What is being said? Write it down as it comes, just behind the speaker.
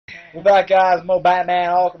We're back, guys. Mo Batman,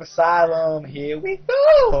 Arkham Asylum. Here we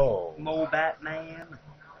go. Mo Batman.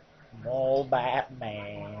 Mo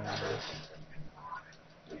Batman.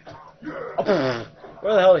 Oh,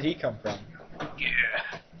 where the hell did he come from? Yeah.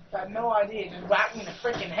 I have no idea. Just whacked me in the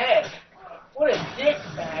freaking head. What a dick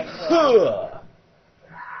bag.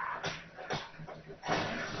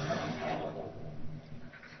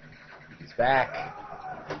 He's back.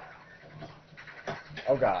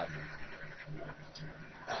 Oh God.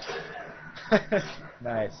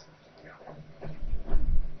 Nice.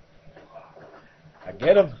 I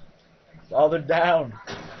get him. While they're down.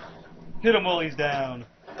 Hit him while he's down.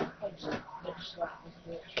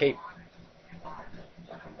 Cape.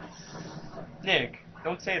 Nick,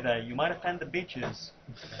 don't say that. You might offend the bitches.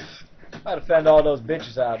 Might offend all those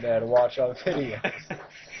bitches out there to watch our videos.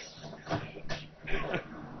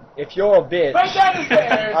 If you're a bitch, Right down the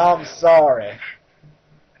stairs. I'm sorry.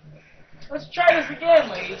 Let's try this again,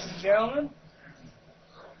 ladies and gentlemen.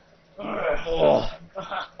 Oh,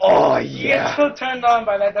 oh You get yeah. so turned on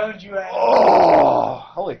by that, don't you? Oh,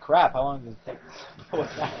 holy crap! How long does it take to pull it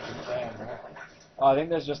back? Oh, I think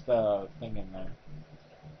there's just a thing in there.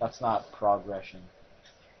 That's not progression.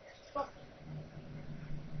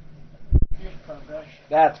 Here's progression.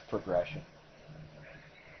 That's progression.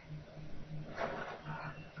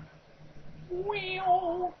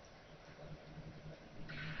 Wheel.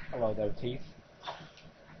 Hello there, teeth.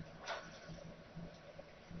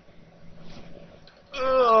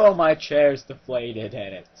 Oh, my chair's deflated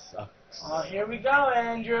and it sucks. Oh, here we go,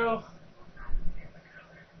 Andrew.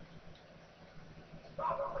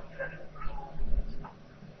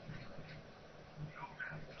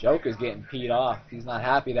 Joker's getting peed off. He's not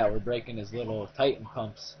happy that we're breaking his little Titan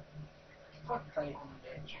pumps. Fuck Titan,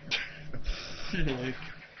 bitch. Nick.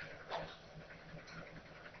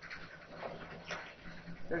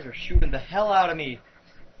 They're just shooting the hell out of me.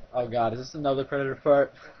 Oh God, is this another Predator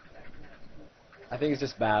part? I think it's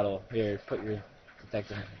just battle. Here, put your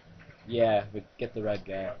protector in. Yeah, but get the red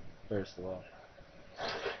guy first of all.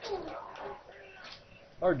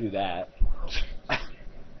 Or do that.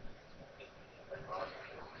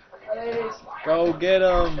 Go get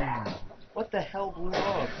him! What the hell blew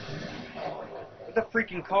up? Where'd the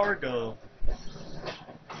freaking car go?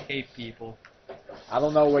 Hate people. I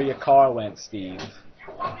don't know where your car went, Steve.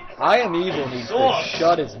 I Am Evil needs to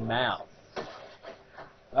shut his mouth.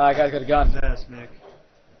 Alright, guys, got a gun. Yes, Nick.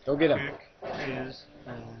 Go get him. Nick is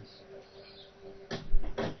ass.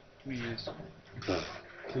 Please.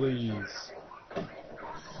 Please.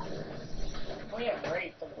 We have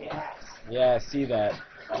raped of the ass. Yeah, I see that.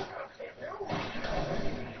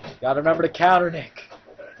 Gotta remember to counter, Nick.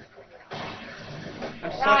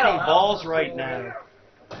 I'm sucking balls right now.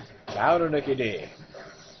 Counter, Nicky D.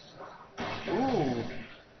 Ooh.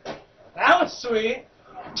 That was sweet.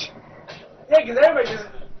 Yeah, because everybody just...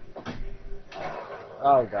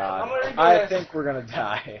 Oh I'm God. gonna do I this. think we're gonna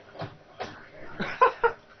die.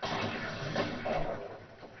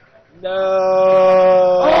 No.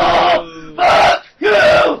 Oh, fuck you!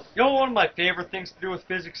 You know what one of my favorite things to do with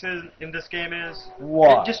physics in this game is?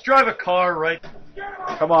 What? Just drive a car, right?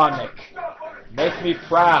 Come on, Nick. Make me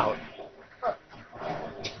proud.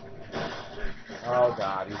 Oh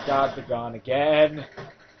God, he's got the gun again.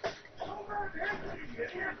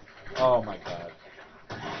 Oh my God.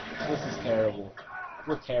 This is terrible.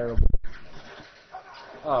 We're terrible.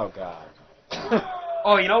 Oh God.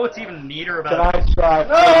 Oh, you know what's even neater Can about I try?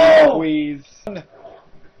 No! Please.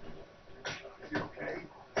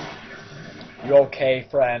 You okay,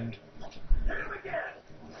 friend?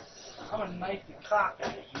 I'm gonna knife the cock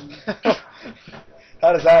out of you.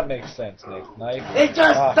 How does that make sense, Nick? Knife? It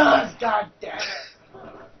just Ah. does, goddammit.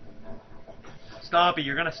 Stop it,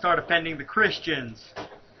 you're gonna start offending the Christians.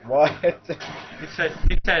 What? He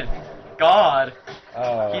said God.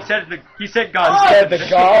 Oh. He said God. He said the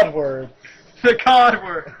God word. The God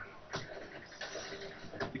word.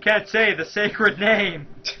 You can't say the sacred name.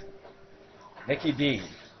 Nicky D.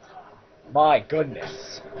 My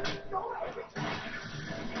goodness.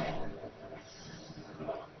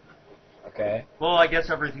 Okay. Well, I guess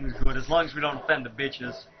everything's good as long as we don't offend the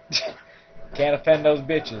bitches. Can't offend those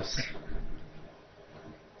bitches.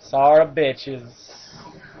 Sorry, bitches.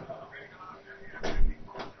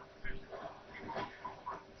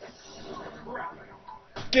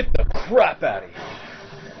 Get the crap out of here.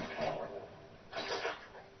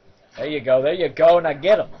 There you go, there you go. Now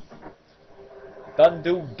get him. Done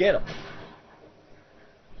do, get him.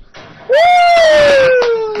 Woo!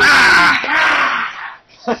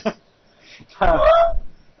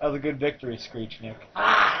 That was a good victory screech, Nick.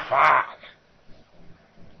 Fuck.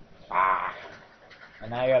 Fuck. And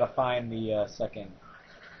now you gotta find the second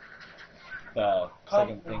the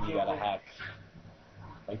second thing you gotta hack.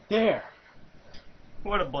 Right there.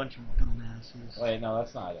 What a bunch of dumbasses. Wait, no,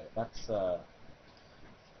 that's not it. That's,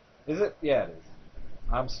 Is it? Yeah, it is.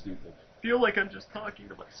 I'm stupid. I feel like I'm just talking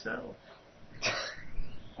to myself.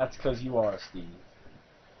 That's because you are, Steve.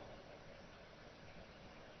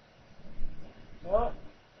 Well,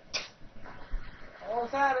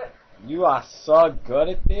 almost had it. You are so good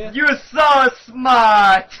at this. You're so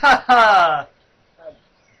smart! Haha!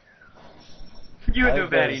 You I do a think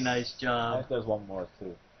very there's- nice I job. think there's one more,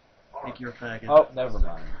 too. Think you're a faggot. Oh, never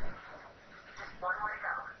mind.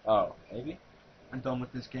 Oh, maybe? I'm done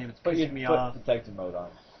with this game. It's Put pissing me put off. detective mode on.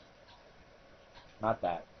 Not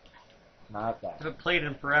that. Not I that. haven't played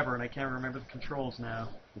in forever and I can't remember the controls now.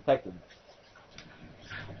 Detective.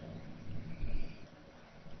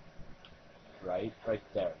 Right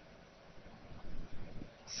there.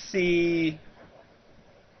 See,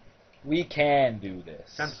 we can do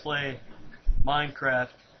this. Time to play Minecraft.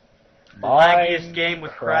 The laggiest game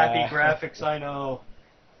with crappy Minecraft. graphics I know.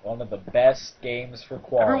 One of the best games for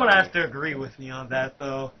quality. Everyone has to agree with me on that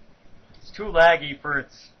though. It's too laggy for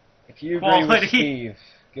its... If you agree quality. with Steve,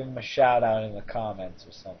 give him a shout out in the comments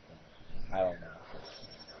or something. I don't know.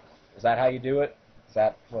 Is that how you do it? Is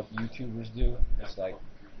that what YouTubers do? It's like...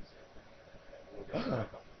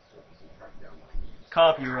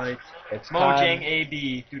 Copyright. It's Mojang time.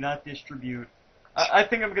 AB. Do not distribute. I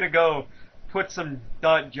think I'm gonna go put some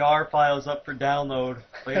 .jar files up for download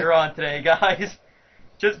later on today, guys.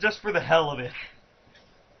 Just for the hell of it.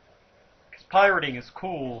 Because pirating is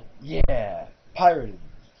cool. Yeah, pirating.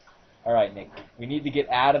 Alright, Nick. We need to get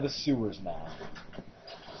out of the sewers now.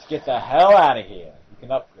 Let's get the hell out of here. You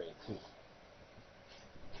can upgrade, too.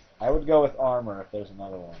 I would go with armor if there's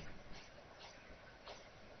another one.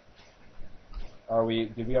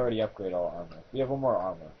 Did we already upgrade all armor? We have one more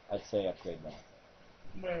armor. I'd say upgrade that.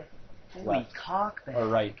 Where? Holy Left. cock, Or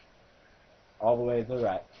right. All the way to the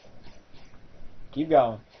right. Keep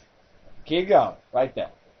going. Keep going. Right there.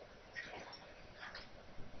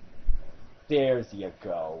 There's you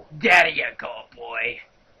go. There you go, boy.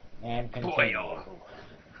 And continue. Boy-o.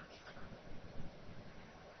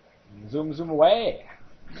 Zoom, zoom away.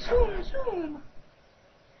 Zoom, zoom.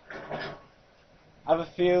 I have a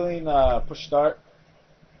feeling, push start.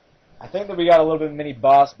 I think that we got a little bit of mini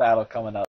boss battle coming up.